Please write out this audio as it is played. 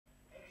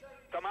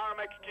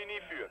McKinney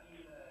führt.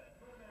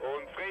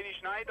 Und Vreni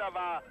Schneider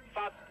war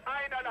fast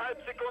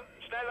 1,5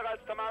 Sekunden schneller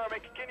als Tamara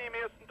McKinney im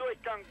ersten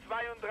Durchgang.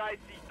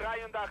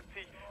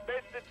 32,83,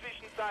 beste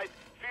Zwischenzeit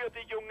für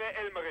die junge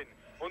Elmerin.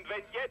 Und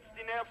wenn jetzt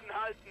die Nerven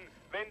halten,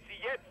 wenn sie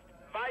jetzt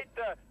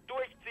weiter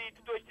durchzieht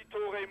durch die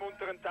Tore im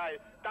unteren Teil,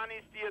 dann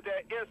ist ihr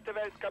der erste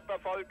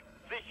Weltcup-Erfolg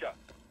sicher.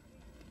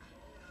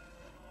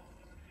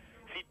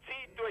 Sie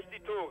zieht durch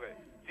die Tore.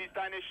 Sie ist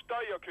eine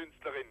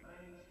Steuerkünstlerin.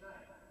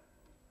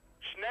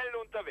 Schnell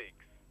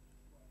unterwegs.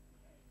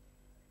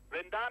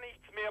 Wenn da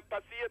nichts mehr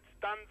passiert,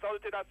 dann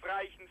sollte das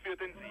reichen für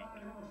den Sieg.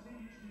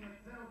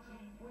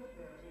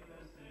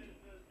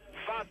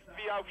 Fast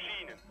wie auf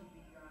Schienen.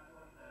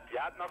 Sie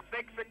hat noch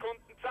 6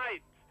 Sekunden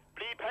Zeit.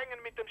 Blieb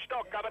hängen mit dem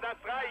Stock, aber das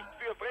reicht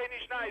für Vreni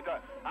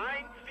Schneider.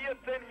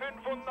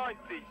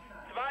 1,14,95,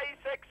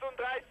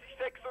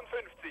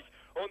 2,36,56.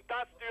 Und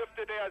das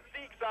dürfte der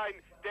Sieg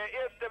sein, der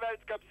erste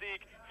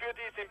Weltcup-Sieg für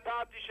die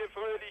sympathische,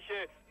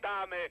 fröhliche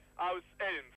Dame aus Elm.